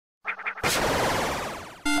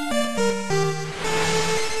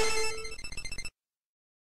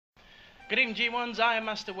Good evening, G1s. I am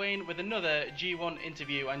Master Wayne with another G1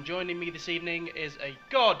 interview, and joining me this evening is a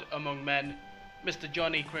god among men, Mr.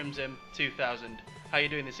 JohnnyCrimson2000. How you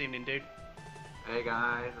doing this evening, dude? Hey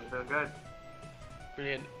guys, I'm doing good.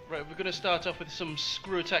 Brilliant. Right, we're going to start off with some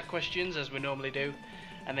screw attack questions, as we normally do,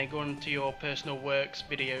 and then go on to your personal works,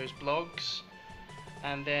 videos, blogs,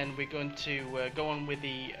 and then we're going to go on with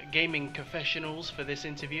the gaming confessionals for this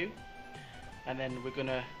interview, and then we're going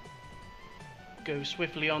to go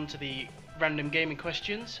swiftly on to the random gaming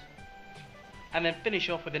questions, and then finish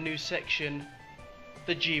off with a new section,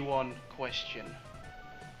 the G1 question.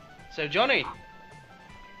 So Johnny,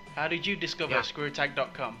 how did you discover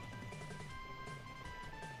ScrewAttack.com?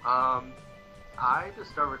 I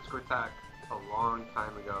discovered ScrewAttack a long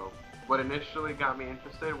time ago. What initially got me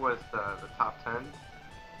interested was the top 10s.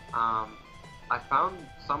 I found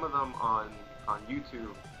some of them on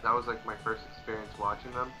YouTube. That was like my first experience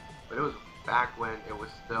watching them, but it was back when it was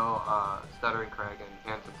still Stuttering Craig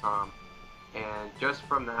and Handsome Tom, and just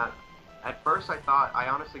from that, at first I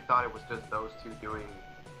honestly thought it was just those two doing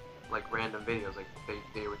like random videos, like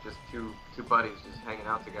they were just two buddies just hanging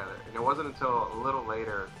out together. And it wasn't until a little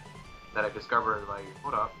later that I discovered, like,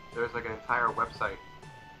 hold up, there's like an entire website,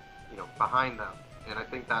 you know, behind them. And I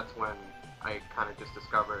think that's when I kind of just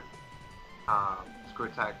discovered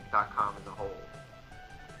ScrewAttack.com as a whole.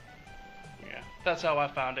 Yeah, that's how I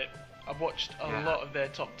found it. I've watched a lot of their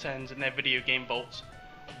top 10s and their video game vaults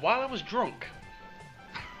while I was drunk.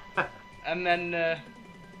 And then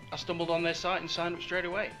I stumbled on their site and signed up straight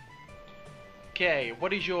away. Okay,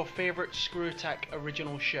 what is your favourite Screw Attack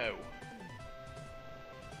original show?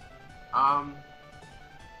 That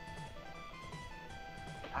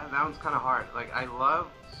one's kind of hard. Like, I love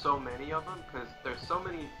so many of them because there's so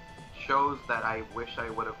many shows that I wish I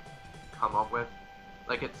would have come up with.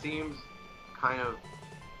 Like, it seems kind of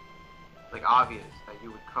like obvious that you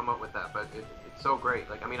would come up with that, but it's so great.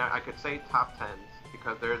 Like, I mean, I could say top 10s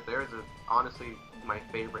because there's honestly my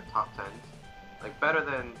favorite top 10s. Like, better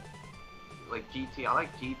than like GT. I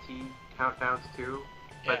like GT countdowns too,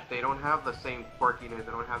 but they don't have the same quirkiness.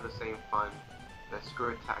 They don't have the same fun that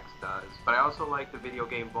Screw Attacks does. But I also like the video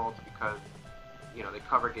game vaults because, you know, they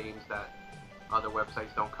cover games that other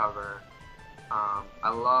websites don't cover. I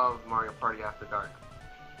love Mario Party After Dark.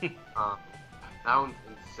 That one's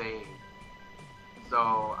insane. So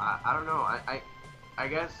I don't know. I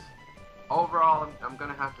guess overall I'm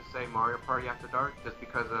gonna have to say Mario Party After Dark just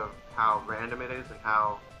because of how random it is and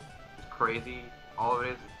how crazy all of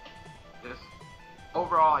it is. Just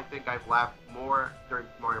overall, I think I've laughed more during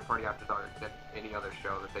Mario Party After Dark than any other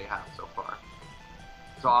show that they have so far.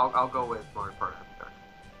 So I'll go with Mario Party After Dark.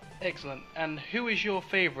 Excellent. And who is your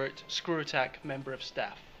favorite Screw Attack member of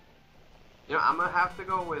staff? You know, I'm gonna have to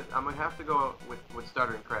go with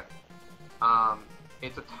Stuttering Craig.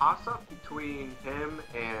 It's a toss-up between him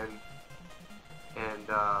and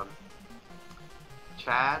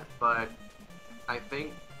Chad, but I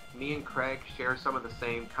think me and Craig share some of the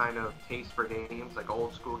same kind of taste for games, like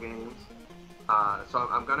old school games. So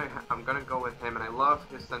I'm gonna go with him, and I love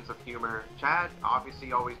his sense of humor. Chad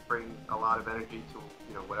obviously always brings a lot of energy to,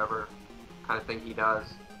 you know, whatever kind of thing he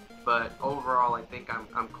does, but overall I think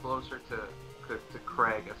I'm closer to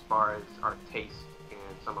Craig as far as our taste in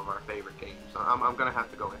some of our favorite games. So I'm gonna have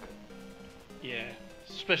to go with him. Yeah,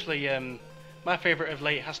 especially my favorite of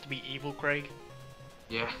late has to be Evil Craig.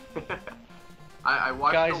 Yeah. I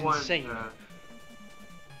watched Guy's the one, insane.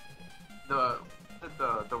 The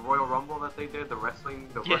Royal Rumble that they did, the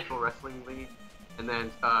virtual wrestling league, and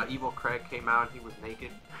then Evil Craig came out and he was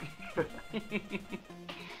naked. It's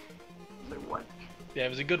like, what? Yeah, it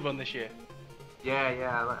was a good one this year.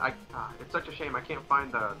 Yeah. It's such a shame I can't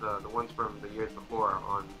find the ones from the years before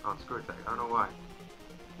on Screw Attack. I don't know why.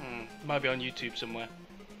 Might be on YouTube somewhere.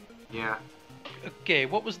 Yeah. Okay,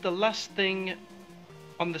 what was the last thing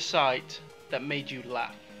on the site that made you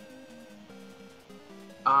laugh?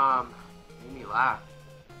 Made me laugh.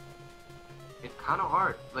 It's kind of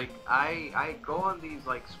hard. Like, I go on these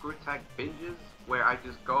like Screw Attack binges where I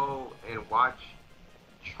just go and watch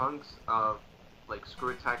chunks of like Screw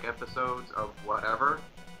Attack episodes of whatever.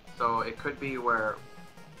 So it could be where,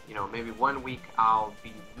 you know, maybe one week I'll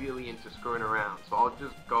be really into screwing around, so I'll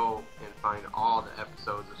just go and find all the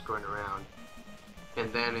episodes of Screwing Around,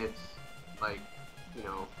 and then it's like, you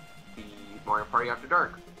know, the Mario Party After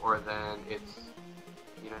Dark, or then it's,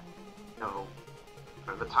 you know,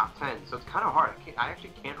 the top 10. So it's kind of hard. I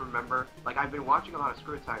actually can't remember. Like, I've been watching a lot of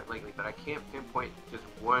Screw Attack lately, but I can't pinpoint just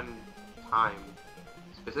one time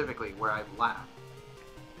specifically where I've laughed.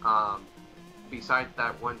 Besides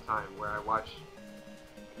that one time where I watched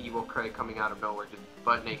Evil Craig coming out of nowhere just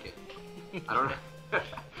butt naked. I don't know.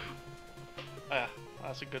 Ah,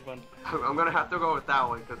 that's a good one. I'm gonna have to go with that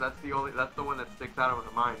one because that's the one that sticks out of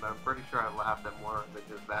my mind. But I'm pretty sure I laughed at more than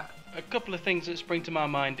just that. A couple of things that spring to my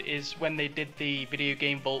mind is when they did the video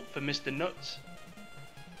game vault for Mr. Nuts,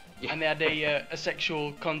 Yeah. and they had a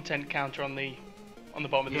sexual content counter on the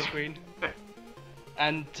bottom of the screen.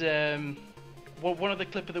 And one of the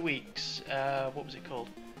clip of the weeks, what was it called?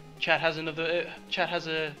 Chad has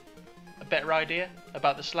a better idea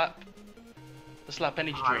about the slap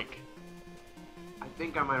energy drink. I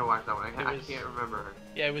think I might have watched that one. I can't remember.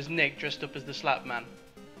 Yeah, it was Nick dressed up as the slap man,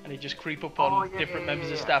 and he'd just creep up on different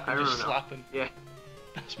members of staff and just slap them. Yeah.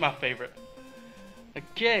 That's my favourite.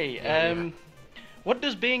 Okay, what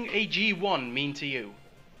does being a G1 mean to you?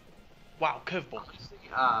 Wow, curveball.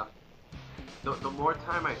 The more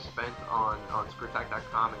time I spent on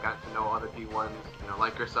ScrewTack.com and got to know other G1s,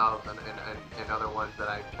 like yourselves and other ones that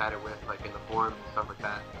I've chatted with, like in the forums and stuff like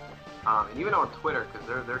that, and even on Twitter, because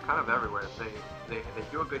they're kind of everywhere. They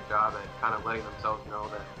do a good job at kind of letting themselves know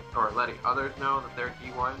that, or letting others know that they're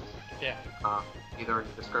G1s. Yeah. Either in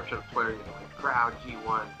the description of Twitter, like crowd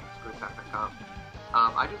G1 ScrewTack.com.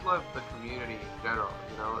 I just love the community in general.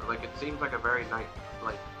 Like it seems like a very nice,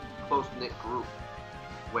 like close knit group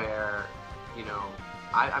where.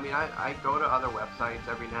 I go to other websites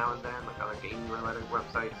every now and then, like other gaming related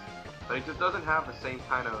websites, but it just doesn't have the same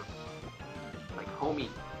kind of like homey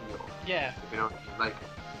feel. Yeah.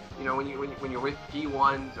 When you're with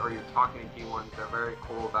G1s or you're talking to G1s, they're very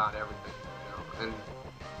cool about everything, and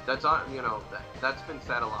that's on, that's been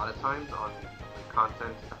said a lot of times on the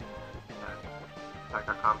content that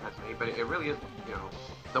Tech.com has made, but it really is,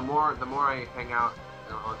 the more I hang out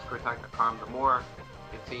on ScrewTack.com, the more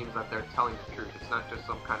it seems that they're telling the truth. It's not just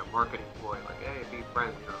some kind of marketing ploy, like, hey, be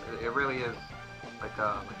friends. It really is like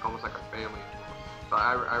almost like a family. So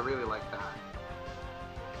I really like that.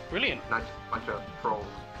 Brilliant. Not just a bunch of trolls.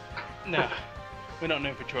 No, we're not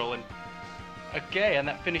known for trolling. Okay, and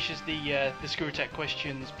that finishes the ScrewTech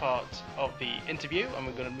questions part of the interview, and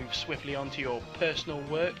we're going to move swiftly on to your personal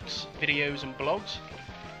works, videos, and blogs.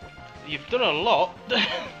 You've done a lot.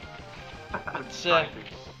 It's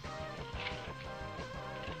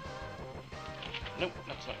nope,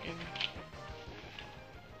 that's not you.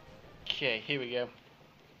 Okay, here we go.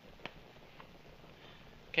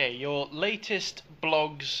 Okay, your latest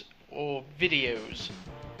blogs or videos.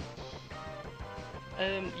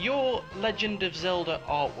 Your Legend of Zelda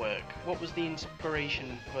artwork, what was the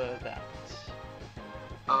inspiration for that?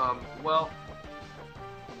 Well,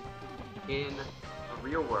 in the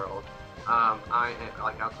real world, I am,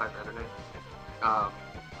 like outside the internet,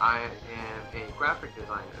 I am a graphic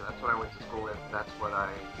designer. That's what I went to school with. That's what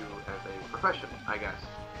I do as a profession, I guess.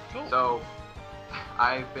 Cool. So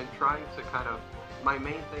I've been trying to kind of, my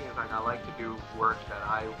main thing is like I like to do work that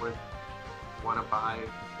I would want to buy,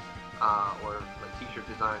 or like t-shirt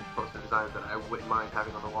designs, poster designs that I wouldn't mind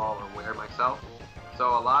having on the wall or wear myself.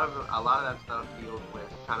 So a lot of that stuff deals with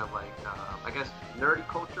kind of like I guess nerdy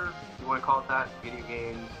culture, if you want to call it that, video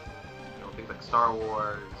games, things like Star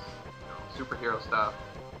Wars, superhero stuff.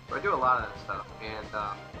 So I do a lot of that stuff,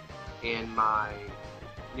 and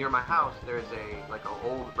near my house there's an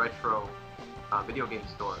old retro video game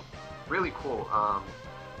store. Really cool.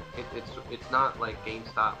 It's not like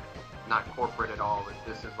GameStop, not corporate at all.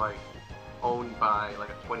 This is like owned by like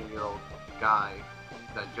a 20-year-old guy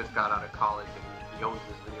that just got out of college, and he owns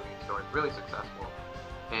this video game store. It's really successful,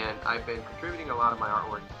 and I've been contributing a lot of my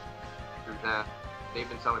artwork through that. They've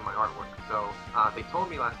been selling my artwork. So they told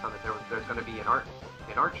me last time that there's going to be an art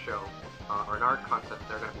show or an art concept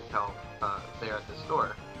they're going to be held there at the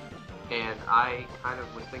store. And I kind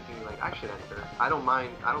of was thinking like I should enter. I don't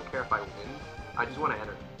mind. I don't care if I win. I just want to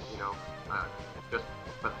enter. Just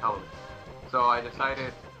for the hell of it. So I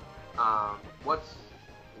decided what's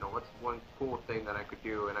one cool thing that I could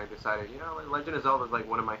do, and I decided Legend of Zelda is like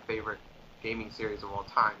one of my favorite gaming series of all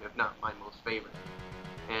time, if not my most favorite.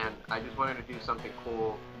 And I just wanted to do something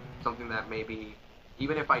cool, something that maybe,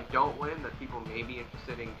 even if I don't win, that people may be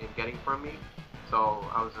interested in getting from me. So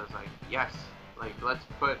I was just like, yes, like let's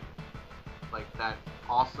put like that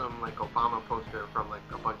awesome like Obama poster from like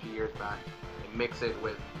a bunch of years back and mix it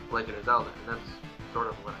with Legend of Zelda, and that's sort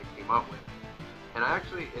of what I came up with. And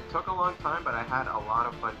it took a long time, but I had a lot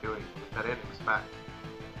of fun doing it, which I didn't expect.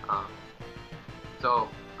 So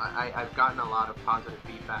I've gotten a lot of positive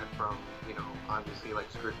feedback from, obviously like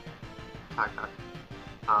ScrewTack,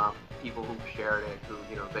 people who've shared it, who,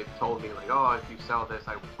 they've told me like, oh, if you sell this,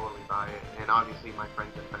 I would totally buy it. And obviously my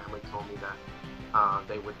friends and family told me that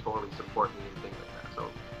they would totally support me and things like that.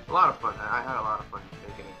 So a lot of fun. I had a lot of fun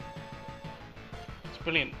making it. It's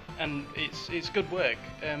brilliant, and it's good work.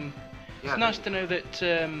 It's nice to know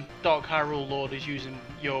that Dark Hyrule Lord is using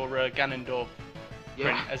your Ganondorf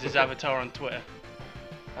print as his avatar on Twitter.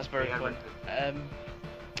 That's very fun.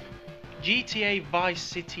 GTA Vice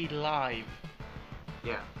City Live.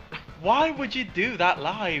 Yeah. Why would you do that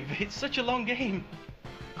live? It's such a long game.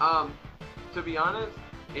 To be honest,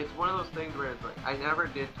 it's one of those things where it's like I never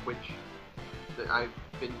did Twitch. I've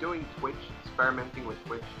been doing Twitch, experimenting with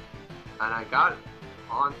Twitch, and I got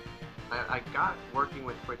working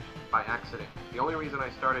with Twitch by accident. The only reason I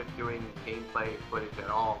started doing gameplay footage at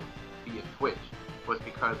all via Twitch was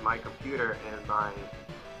because my computer and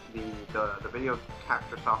the video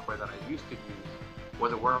capture software that I used to use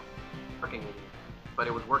wasn't working anymore, but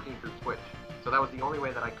it was working through Twitch. So that was the only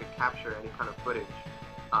way that I could capture any kind of footage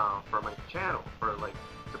for my channel, for like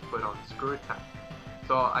to put on Screw Attack.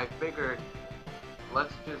 So I figured,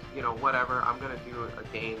 let's just, whatever, I'm gonna do a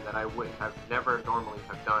game that I wouldn't have never normally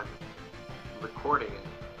have done recording it.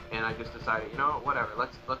 And I just decided, whatever,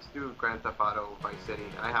 let's do Grand Theft Auto Vice City.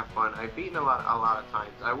 I have fun. I've beaten a lot of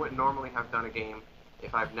times. I wouldn't normally have done a game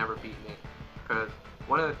if I've never beaten it, because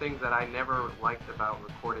one of the things that I never liked about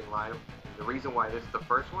recording live, the reason why this is the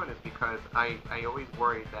first one, is because I always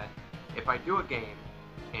worried that if I do a game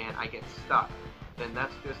and I get stuck, then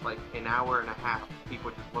that's just like an hour and a half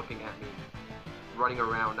people just looking at me running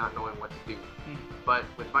around not knowing what to do. But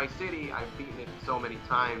with Vice City, I've beaten it so many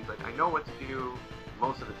times, like I know what to do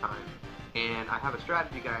most of the time, and I have a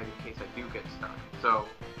strategy guide in case I do get stuck. So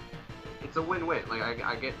it's a win-win. Like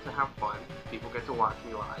I get to have fun, people get to watch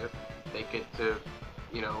me live, they get to,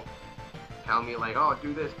 tell me like, oh,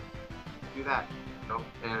 do this, do that,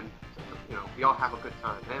 and we all have a good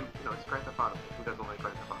time. And it's Grand Theft Auto. Who doesn't like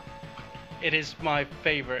Grand Theft Auto? It is my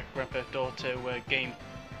favorite Grand Theft Auto game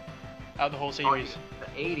out of the whole series. Oh,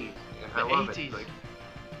 the 80s. I love it. Like,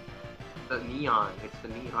 the neon. It's the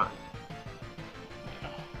neon. Oh,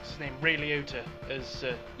 what's his name? Ray Liotta as.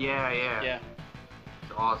 Yeah.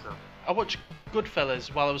 It's awesome. I watched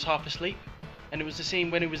Goodfellas while I was half asleep, and it was the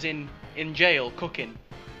scene when he was in jail cooking,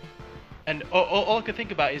 and all I could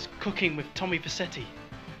think about is cooking with Tommy Vercetti.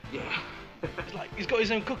 Yeah. It's like he's got his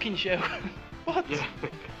own cooking show. What? Yeah.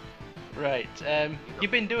 Right.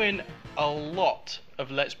 You've been doing a lot of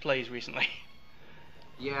Let's Plays recently.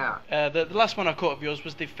 Yeah. The last one I caught of yours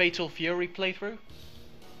was the Fatal Fury playthrough.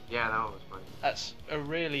 Yeah, that one was fun. That's a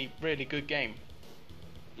really, really good game.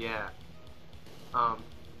 Yeah.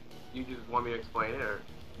 You just want me to explain it, or?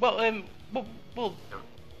 Well,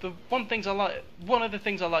 the one of the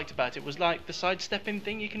things I liked about it was like the sidestepping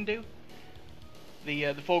thing you can do.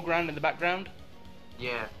 The foreground and the background.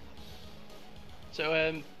 Yeah.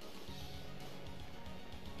 So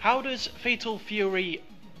how does Fatal Fury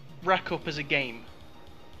rack up as a game?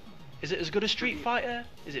 Is it as good as Street Fighter?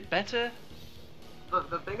 Is it better?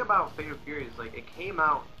 The thing about Fatal Fury is like it came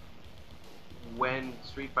out when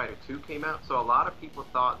Street Fighter 2 came out, so a lot of people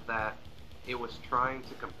thought that it was trying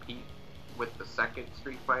to compete with the second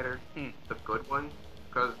Street Fighter, the good one,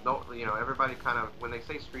 because everybody kind of, when they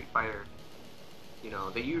say Street Fighter,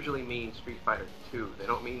 they usually mean Street Fighter 2. They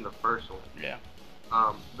don't mean the first one. Yeah.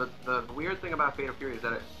 The weird thing about Fatal Fury is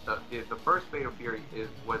that the first Fatal Fury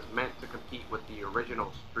was meant to compete with the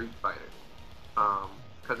original Street Fighter,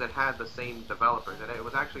 because it had the same developers, and it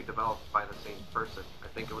was actually developed by the same person. I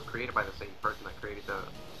think it was created by the same person that created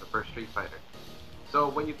the first Street Fighter. So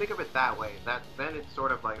when you think of it that way, then it's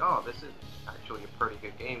sort of like, oh, this is actually a pretty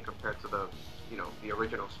good game compared to the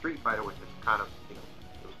original Street Fighter, which is kind of it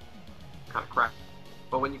was kind of crap.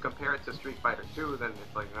 But when you compare it to Street Fighter 2, then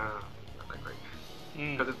it's like, it's not that great.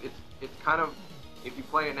 Because it's kind of, if you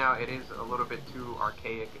play it now, it is a little bit too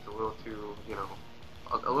archaic. It's a little too,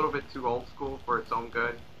 a little bit too old school for its own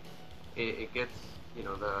good. It gets,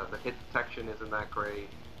 the hit detection isn't that great.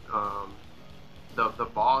 The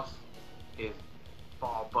boss is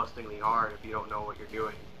ball-bustingly hard if you don't know what you're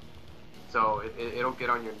doing. So it'll get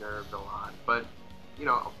on your nerves a lot. But,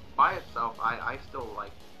 by itself, I still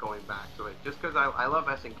like going back to it, just because I love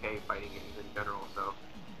SNK fighting games in general, so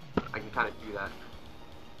I can kind of do that.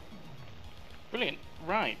 Brilliant.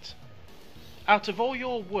 Right. Out of all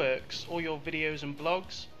your works, all your videos and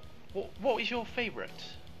blogs, what is your favourite?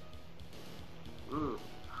 Ooh.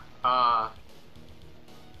 I'll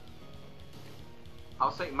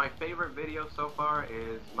say my favorite video so far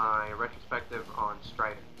is my retrospective on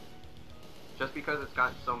Strider. Just because it's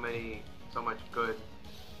gotten so much good,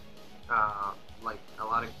 like a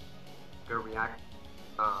lot of good reaction.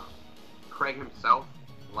 Craig himself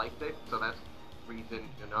liked it, so that's reason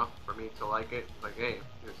enough for me to like it. Like, hey,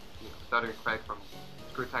 Stuttering Craig from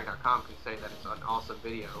ScrewTech.com can say that it's an awesome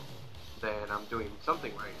video, then I'm doing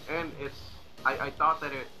something right. And it's I thought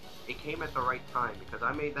that it came at the right time because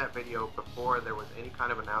I made that video before there was any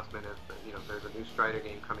kind of announcement of, you know, there's a new Strider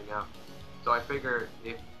game coming out. So I figured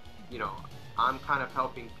if, you know, I'm kind of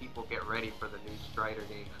helping people get ready for the new Strider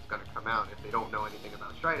game that's going to come out. If they don't know anything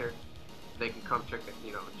about Strider, they can come check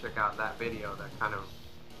out that video that kind of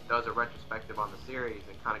does a retrospective on the series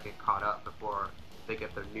and kind of get caught up before they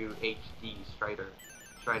get their new HD Strider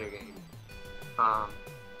game.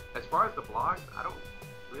 As far as the blogs, I don't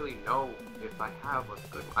really know if I have a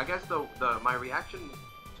good one. I guess my reaction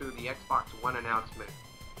to the Xbox One announcement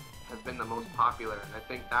has been the most popular, and I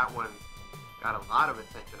think that one got a lot of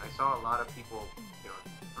attention. I saw a lot of people, you know,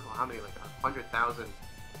 I don't know how many, like 100,000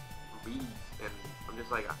 reads, and I'm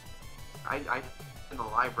just like, I in the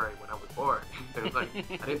library when I was bored. It was like,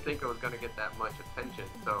 I didn't think it was going to get that much attention,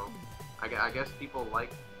 so I guess people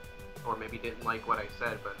liked, or maybe didn't like what I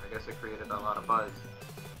said, but I guess it created a lot of buzz.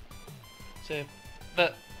 So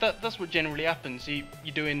that's what generally happens. You're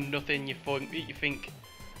doing nothing, you think,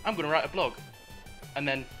 I'm going to write a blog, and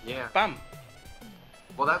then yeah, bam.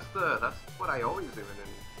 Well, that's what I always do,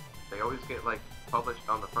 and they always get like published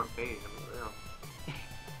on the front page. I mean, you know,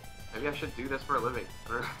 maybe I should do this for a living.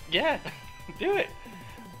 Yeah, do it.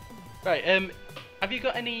 Right. Have you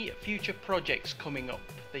got any future projects coming up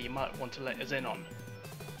that you might want to let us in on?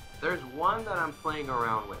 There's one that I'm playing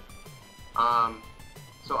around with.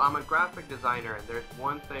 So I'm a graphic designer, and there's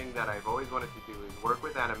one thing that I've always wanted to do is work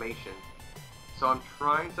with animation. So I'm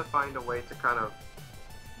trying to find a way to kind of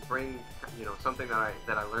bring, you know, something that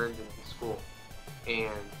I learned in school,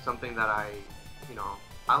 and something that I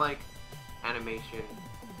like animation.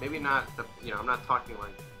 Maybe not the, you know, I'm not talking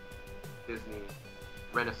like Disney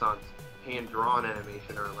Renaissance hand-drawn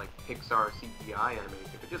animation or like Pixar CGI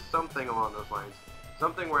animation, but just something along those lines.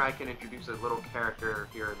 Something where I can introduce a little character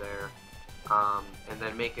here or there, and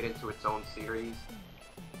then make it into its own series.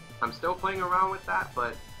 I'm still playing around with that,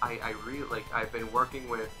 but I really, like, I've been working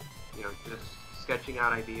with, you know, just sketching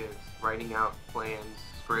out ideas, writing out plans,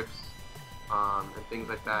 scripts, and things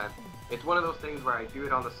like that. It's one of those things where I do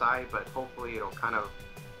it on the side, but hopefully it'll kind of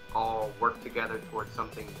all work together towards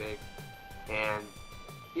something big. And,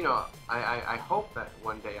 you know, I hope that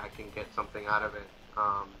one day I can get something out of it,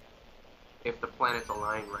 if the planets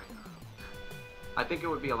align right. I think it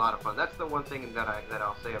would be a lot of fun. That's the one thing that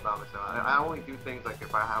I'll say about myself. I only do things like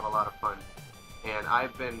if I have a lot of fun, and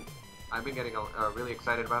I've been getting really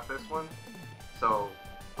excited about this one. So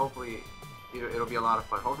hopefully it'll be a lot of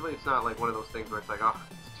fun. Hopefully it's not like one of those things where it's like, oh,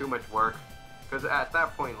 it's too much work. Because at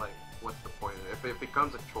that point, like, what's the point? If it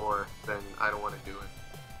becomes a chore, then I don't want to do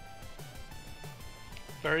it.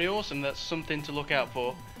 Very awesome. That's something to look out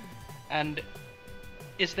for. And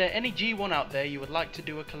is there any G1 out there you would like to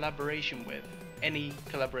do a collaboration with? Any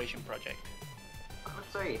collaboration project? I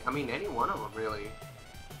would say, I mean, any one of them really.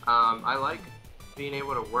 I like being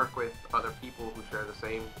able to work with other people who share the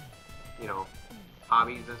same, you know,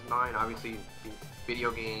 hobbies as mine. Obviously, video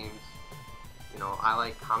games. You know, I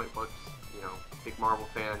like comic books. You know, big Marvel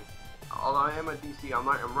fan. Although I am a DC,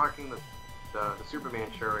 I'm rocking the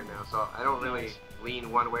Superman shirt right now, so I don't really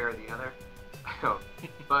lean one way or the other.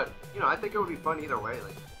 But you know, I think it would be fun either way.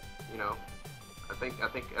 Like, you know, I think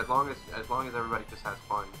as long as everybody just has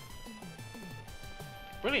fun.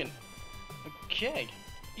 Brilliant. Okay.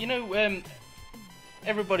 You know,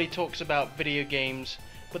 everybody talks about video games,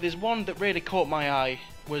 but there's one that really caught my eye.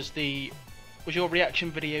 Was your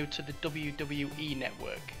reaction video to the WWE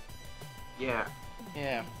Network? Yeah.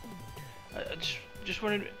 Yeah. I just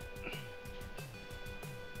wondered,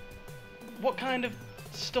 what kind of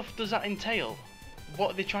stuff does that entail?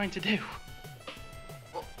 What are they trying to do?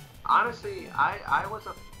 Well, honestly, I was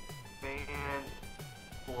a fan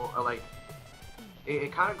for, like,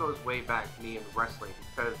 it kind of goes way back, me in wrestling,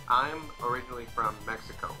 because I'm originally from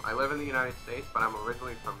Mexico. I live in the United States, but I'm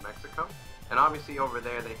originally from Mexico. And obviously over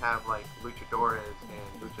there they have like luchadores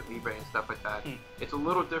and lucha libre and stuff like that. It's a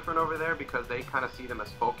little different over there because they kind of see them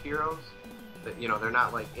as folk heroes. That, you know, they're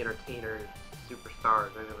not like entertainers, superstars.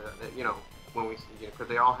 You know, when we, because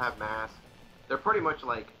they all have masks. They're pretty much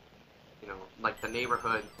like, you know, like the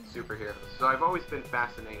neighborhood superheroes. So I've always been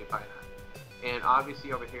fascinated by that. And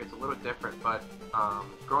obviously over here it's a little different. But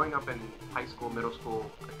growing up in high school, middle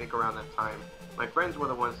school, I think around that time, my friends were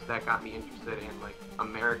the ones that got me interested in like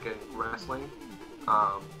American wrestling.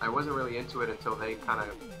 I wasn't really into it until they kind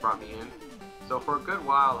of brought me in. So for a good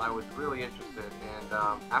while I was really interested, and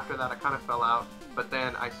after that I kind of fell out. But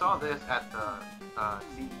then I saw this at the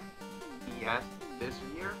CES this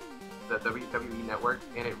year, the WWE Network,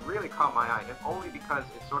 and it really caught my eye. If only because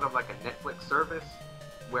it's sort of like a Netflix service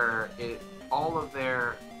where all of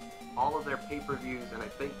their pay-per-views and I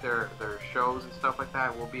think their shows and stuff like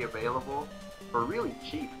that will be available. for really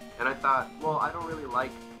cheap. And I thought, well, I don't really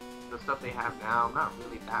like the stuff they have now. I'm not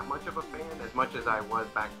really that much of a fan as much as I was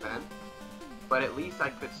back then. But at least I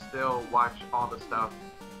could still watch all the stuff,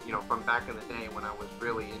 you know, from back in the day when I was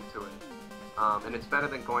really into it. And it's better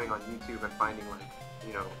than going on YouTube and finding, like,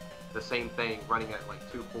 you know, the same thing running at like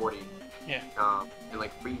 240. Yeah. And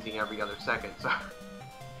like freezing every other second.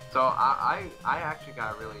 So I actually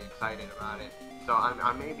got really excited about it. So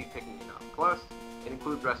I may be picking it up. Plus, it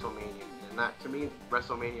includes WrestleMania, and that, to me,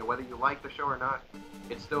 WrestleMania, whether you like the show or not,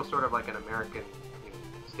 it's still sort of like an American, you know,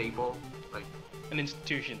 staple, like an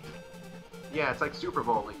institution. Yeah, it's like Super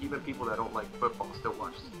Bowl. Like, even people that don't like football still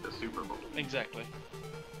watch the Super Bowl. Exactly.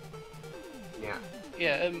 Yeah.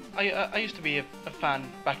 Yeah. I used to be a fan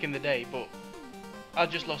back in the day, but I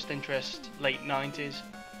just lost interest late 90s.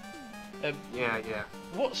 Yeah.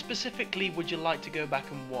 What specifically would you like to go back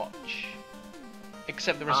and watch?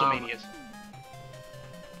 Except the WrestleManias.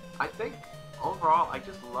 I think overall, I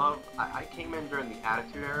just love. I came in during the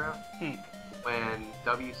Attitude Era when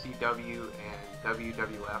WCW and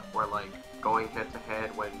WWF were like going head to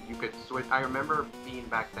head. When you could switch. I remember being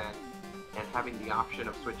back then and having the option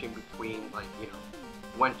of switching between, like, you know,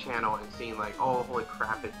 one channel and seeing like, oh, holy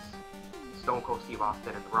crap, it's Stone Cold Steve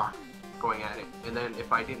Austin and The Rock going at it. And then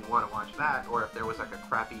if I didn't want to watch that, or if there was like a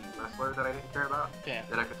crappy wrestler that I didn't care about,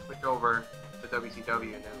 then I could switch over to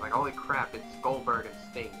WCW, and then like, holy crap, it's Goldberg and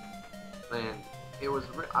Sting. And it was,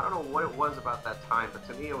 I don't know what it was about that time, but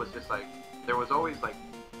to me it was just like, there was always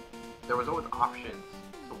options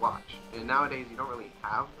to watch. And nowadays you don't really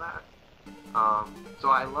have that. So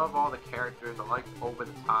I love all the characters. I like over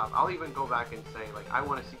the top. I'll even go back and say, like, I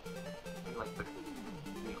want to see like the,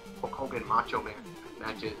 you know, Hulk Hogan Macho Man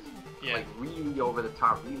matches. Yeah. Like really over the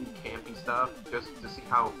top, really campy stuff, just to see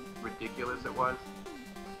how ridiculous it was.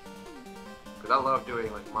 Because I love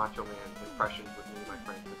doing like Macho Man impressions with me and my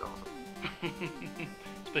friends. It's awesome.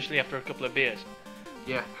 Especially after a couple of beers.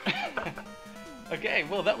 Yeah. Okay,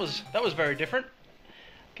 well that was very different.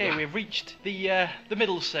 Okay, yeah. We've reached the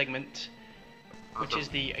middle segment, which is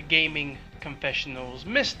the gaming confessionals.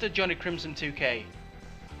 Mr. JohnnyCrimson2000,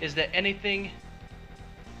 is there anything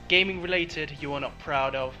gaming related you are not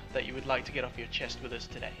proud of that you would like to get off your chest with us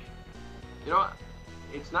today? You know what?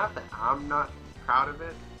 It's not that I'm not proud of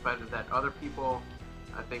it, but that other people,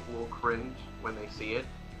 I think, will cringe when they see it.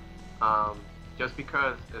 Just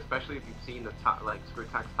because, especially if you've seen the top, like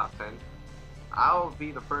ScrewTack's top 10, I'll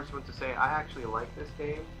be the first one to say I actually like this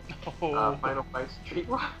game. Final Fight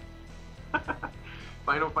Streetwise.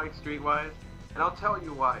 Final Fight Streetwise. And I'll tell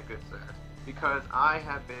you why, good sir. Because I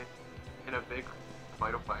have been in a big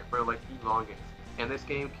Final Fight for like the longest. And this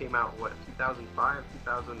game came out, what, 2005,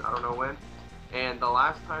 2000, I don't know when. And the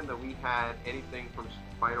last time that we had anything from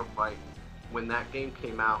Final Fight when that game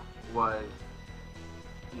came out was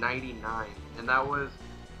 99. And that was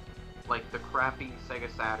like the crappy Sega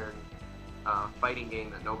Saturn fighting game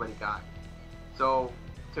that nobody got. So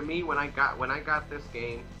to me, when I got this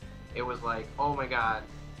game, it was like, oh my god,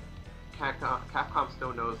 Capcom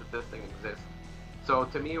still knows that this thing exists. So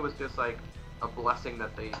to me, it was just like a blessing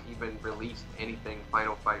that they even released anything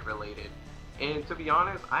Final Fight related. And to be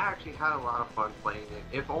honest, I actually had a lot of fun playing it,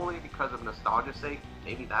 if only because of nostalgia's sake.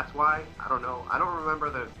 Maybe that's why. I don't know. I don't remember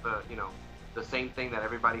the you know, the same thing that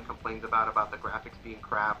everybody complains about the graphics being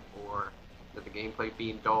crap or that the gameplay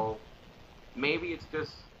being dull. Maybe it's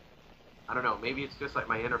just, I don't know, maybe it's just like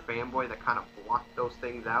my inner fanboy that kind of blocked those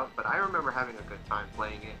things out, but I remember having a good time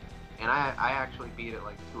playing it, and I actually beat it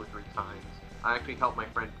like 2 or 3 times. I actually helped my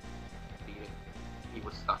friend beat it. He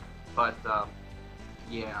was stuck. But,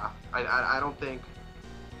 yeah, I don't think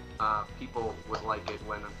people would like it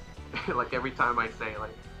when, like, every time I say,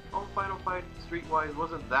 like, oh, Final Fight Streetwise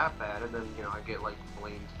wasn't that bad, and then, you know, I get, like,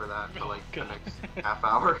 flames for that for, like, the next half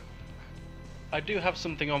hour. I do have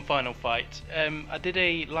something on Final Fight. I did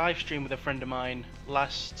a live stream with a friend of mine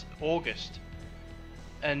last August,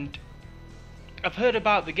 and I've heard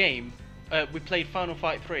about the game. We played Final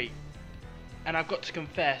Fight 3, and I've got to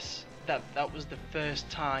confess that that was the first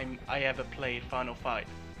time I ever played Final Fight.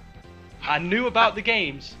 I knew about the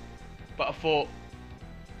games, but I thought,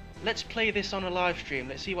 let's play this on a live stream,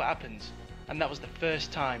 let's see what happens. And that was the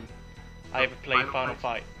first time I ever played Final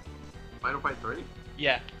Fight. Final Fight 3?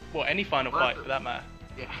 Yeah. Well, any Final Fight for that matter.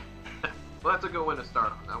 Yeah. Well, that's a good one to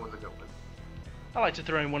start on. That was a good one. I like to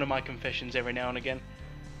throw in one of my confessions every now and again.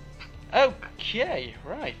 Okay,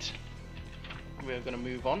 right. We're going to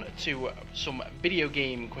move on to some video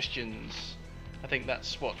game questions. I think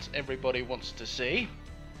that's what everybody wants to see.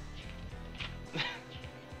 I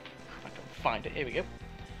can find it. Here we go.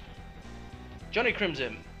 Johnny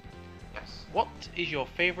Crimson. Yes. What is your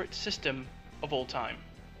favourite system of all time?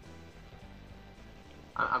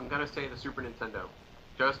 I'm gonna say the Super Nintendo,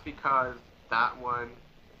 just because that one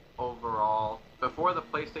overall, before the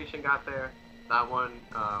PlayStation got there, that one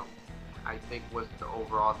I think was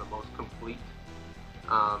overall the most complete.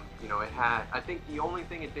 It had, I think the only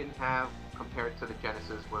thing it didn't have compared to the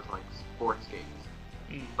Genesis was like sports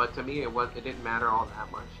games. But to me, it didn't matter all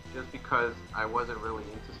that much, just because I wasn't really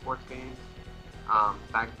into sports games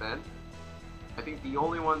back then. I think the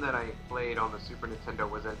only one that I played on the Super Nintendo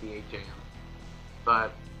was NBA Jam.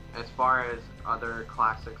 But as far as other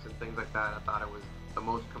classics and things like that, I thought it was the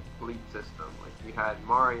most complete system. Like, you had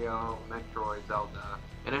Mario, Metroid, Zelda,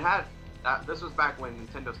 and it had that. This was back when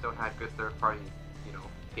Nintendo still had good third-party,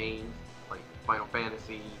 games like Final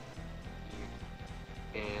Fantasy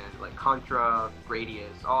and like Contra,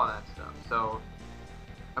 Gradius, all that stuff. So,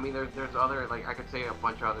 I mean, there's other, like, I could say a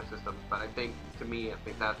bunch of other systems, but I think, to me,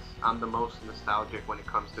 I'm the most nostalgic when it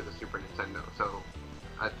comes to the Super Nintendo. So,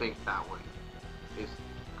 I think that one is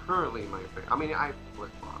currently my favorite. I mean, I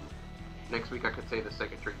flip-flop. Next week I could say the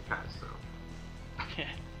Sega Dreamcast, so. Yeah.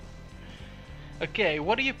 Okay,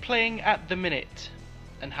 what are you playing at the minute,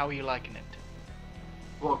 and how are you liking it?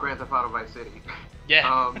 Well, Grand Theft Auto Vice City.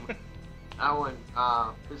 Yeah. That one.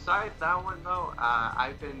 Besides that one, though,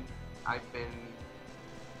 I've been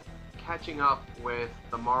catching up with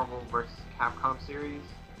the Marvel vs. Capcom series,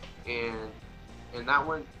 and that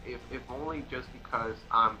one, if only just because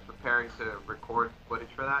I'm preparing to record footage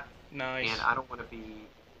for that. Nice. And I don't want to be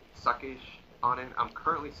suckish on it. I'm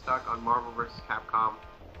currently stuck on Marvel vs. Capcom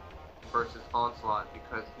versus Onslaught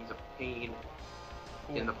because he's a pain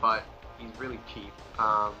in the butt. He's really cheap.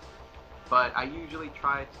 But I usually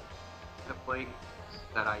try to play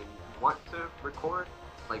that I want to record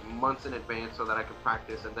like months in advance so that I can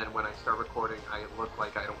practice, and then when I start recording I look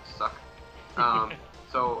like I don't suck.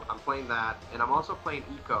 So I'm playing that, and I'm also playing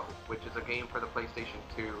Eco, which is a game for the PlayStation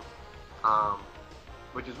 2,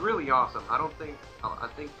 which is really awesome. I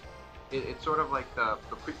think it's sort of like the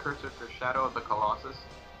precursor to Shadow of the Colossus,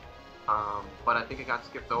 but I think it got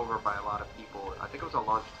skipped over by a lot of people. I think it was a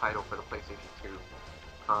launch title for the PlayStation 2.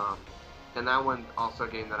 And that one's also a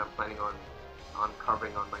game that I'm planning on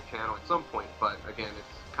covering on my channel at some point, but again,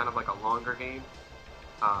 it's kind of like a longer game,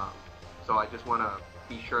 so I just want to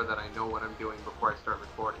be sure that I know what I'm doing before I start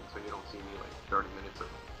recording, so you don't see me like 30 minutes of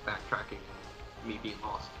backtracking and me being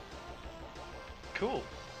lost. Cool.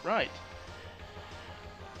 Right.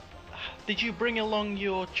 Did you bring along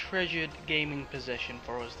your treasured gaming possession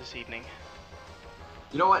for us this evening?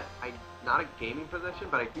 You know what? Not a gaming possession,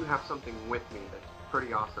 but I do have something with me that's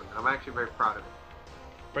pretty awesome, and I'm actually very proud of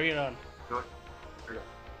it. Bring it on. You know what? Okay.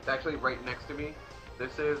 It's actually right next to me.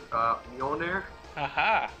 This is Mjolnir.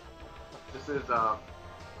 Aha! This is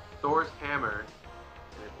Thor's hammer,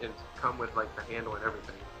 and it's come with like the handle and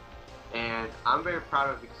everything. And I'm very proud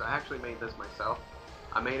of it because I actually made this myself.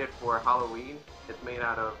 I made it for Halloween. It's made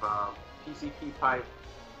out of PCP pipe.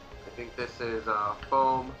 I think this is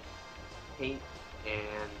foam, paint,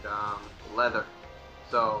 and leather.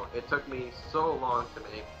 So it took me so long to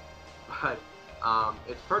make, but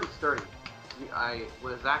it's pretty sturdy. I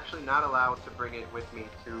was actually not allowed to bring it with me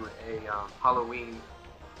to a Halloween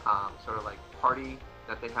sort of like party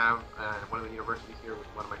that they have at one of the universities here with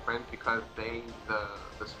one of my friends, because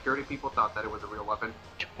the security people thought that it was a real weapon.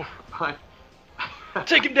 But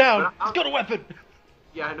take him down! He's got a weapon!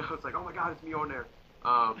 Yeah, I know. It's like, oh my god, it's Mjolnir.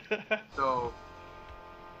 So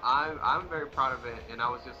I'm very proud of it, and I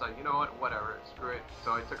was just like, you know what, whatever, screw it.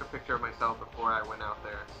 So I took a picture of myself before I went out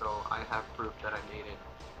there, so I have proof that I made it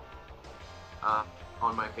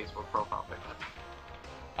on my Facebook profile picture.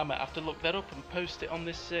 I might have to look that up and post it on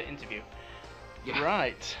this interview. Yeah.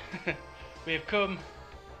 Right. We have come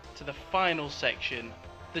to the final section,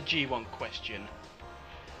 the G1 question.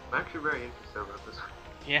 I'm actually very interested about this.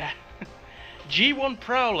 Yeah. G1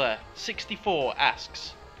 Prowler 64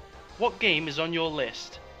 asks, what game is on your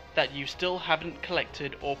list that you still haven't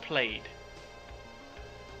collected or played?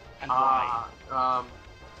 And why?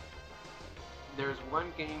 There's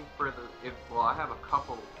one game for I have a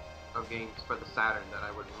couple of games for the Saturn that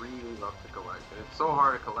I would really love to collect. And it's so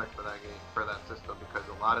hard to collect for that game, for that system, because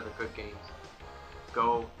a lot of the good games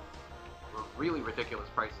go for really ridiculous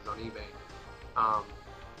prices on eBay.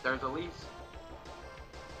 There's at least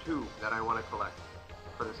two that I want to collect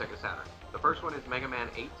for the Sega Saturn. The first one is Mega Man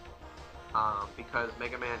 8, because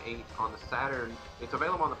Mega Man 8 on the Saturn, it's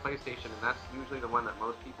available on the PlayStation, and that's usually the one that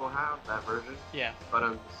most people have, that version. Yeah. But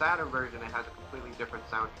on the Saturn version, it has a completely different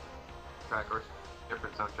soundtrack, or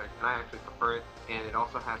different soundtrack, and I actually prefer it. And it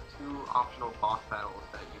also has two optional boss battles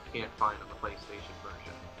that you can't find on the PlayStation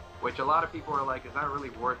version. which a lot of people are like, is that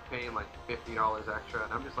really worth paying like $50 extra?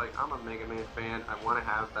 And I'm just like, I'm a Mega Man fan. I want to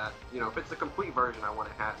have that. You know, if it's the complete version, I want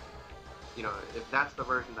to have it. You know, if that's the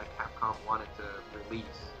version that Capcom wanted to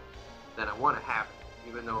release, then I want to have it.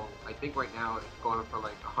 Even though I think right now it's going for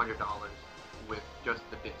like $100 with just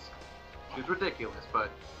the disc. It's ridiculous, but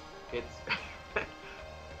it's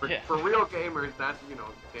for real gamers. That's, you know,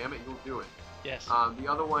 damn it, you'll do it. Yes. The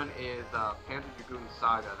other one is Panzer Dragoon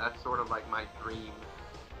Saga. That's sort of like my dream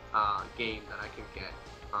game that I can get.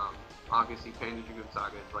 Obviously, Panzer Dragoon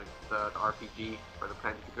Saga is like the RPG for the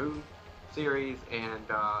Panzer Dragoon series, and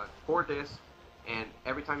 4 discs. And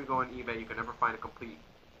every time you go on eBay, you can never find a complete,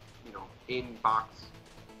 you know, in-box,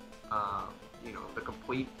 you know, the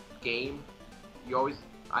complete game.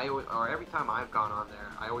 Or every time I've gone on there,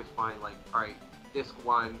 I always find like, all right, disc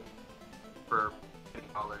 1 for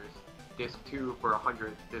 $50, disc 2 for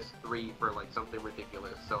 $100, disc 3 for like something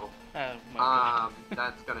ridiculous. So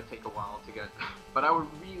that's gonna take a while to get, but I would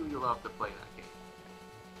really love to play that game.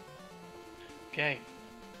 Okay.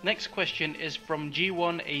 Next question is from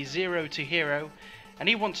G1 A Zero to Hero, and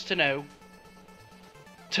he wants to know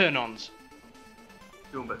turn-ons.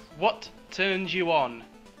 Goombas. What turns you on?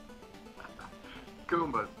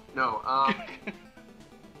 Goombas. No.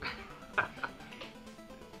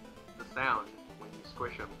 The sound when you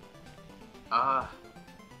squish them.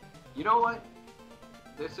 You know what?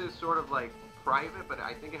 This is sort of like private, but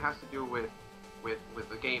I think it has to do with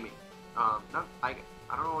the gaming. I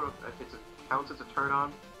don't know if it counts as a turn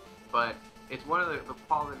on, but it's one of the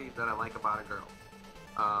qualities that I like about a girl.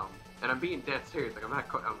 And I'm being dead serious. Like I'm not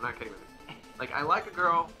kidding with it. Like I like a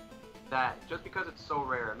girl that just because it's so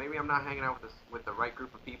rare. Maybe I'm not hanging out with the right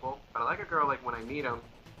group of people, but I like a girl like when I meet them,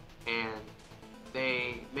 and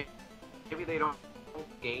maybe they don't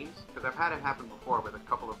games, because I've had it happen before with a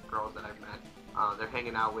couple of girls that I've met. They're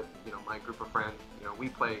hanging out with, you know, my group of friends. You know, we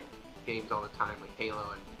play games all the time, like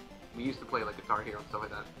Halo, and we used to play like Guitar Hero and stuff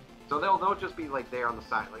like that. So they'll just be like there on the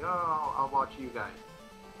side, like, oh, I'll watch you guys.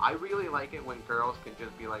 I really like it when girls can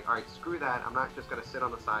just be like, all right, screw that. I'm not just gonna sit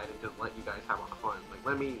on the side and just let you guys have fun. Like,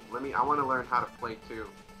 let me. I want to learn how to play too.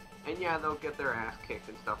 And yeah, they'll get their ass kicked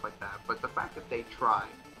and stuff like that. But the fact that they try,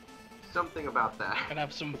 something about that. And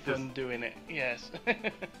have some fun doing it. Yes.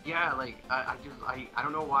 Yeah, like I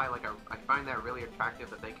don't know why. Like I find that really attractive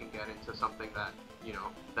that they can get into something that, you know,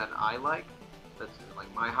 that I like. That's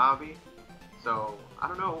like my hobby. So I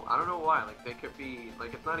don't know why. Like they could be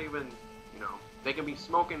like, it's not even, you know, they can be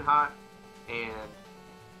smoking hot and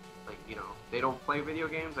like, you know, they don't play video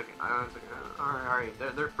games. Like I was like, all right,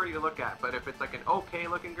 they're pretty to look at. But if it's like an okay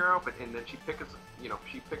looking girl, and then she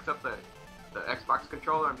picks up the Xbox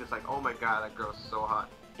controller, I'm just like, oh my god, that girl's so hot.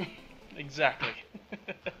 Exactly.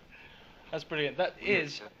 That's brilliant. That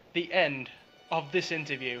is the end of this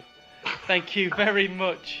interview. Thank you very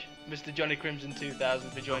much, Mr.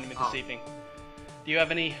 JohnnyCrimson2000, for joining me this evening. Do you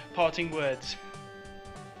have any parting words?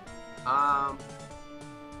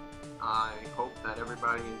 I hope that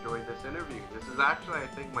everybody enjoyed this interview. This is actually, I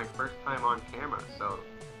think, my first time on camera, so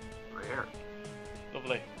rare.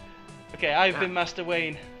 Lovely. Okay, I've been Master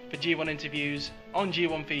Wayne for G1 Interviews on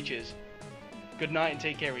G1 Features. Good night and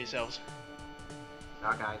take care of yourselves.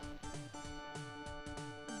 Ciao, guys.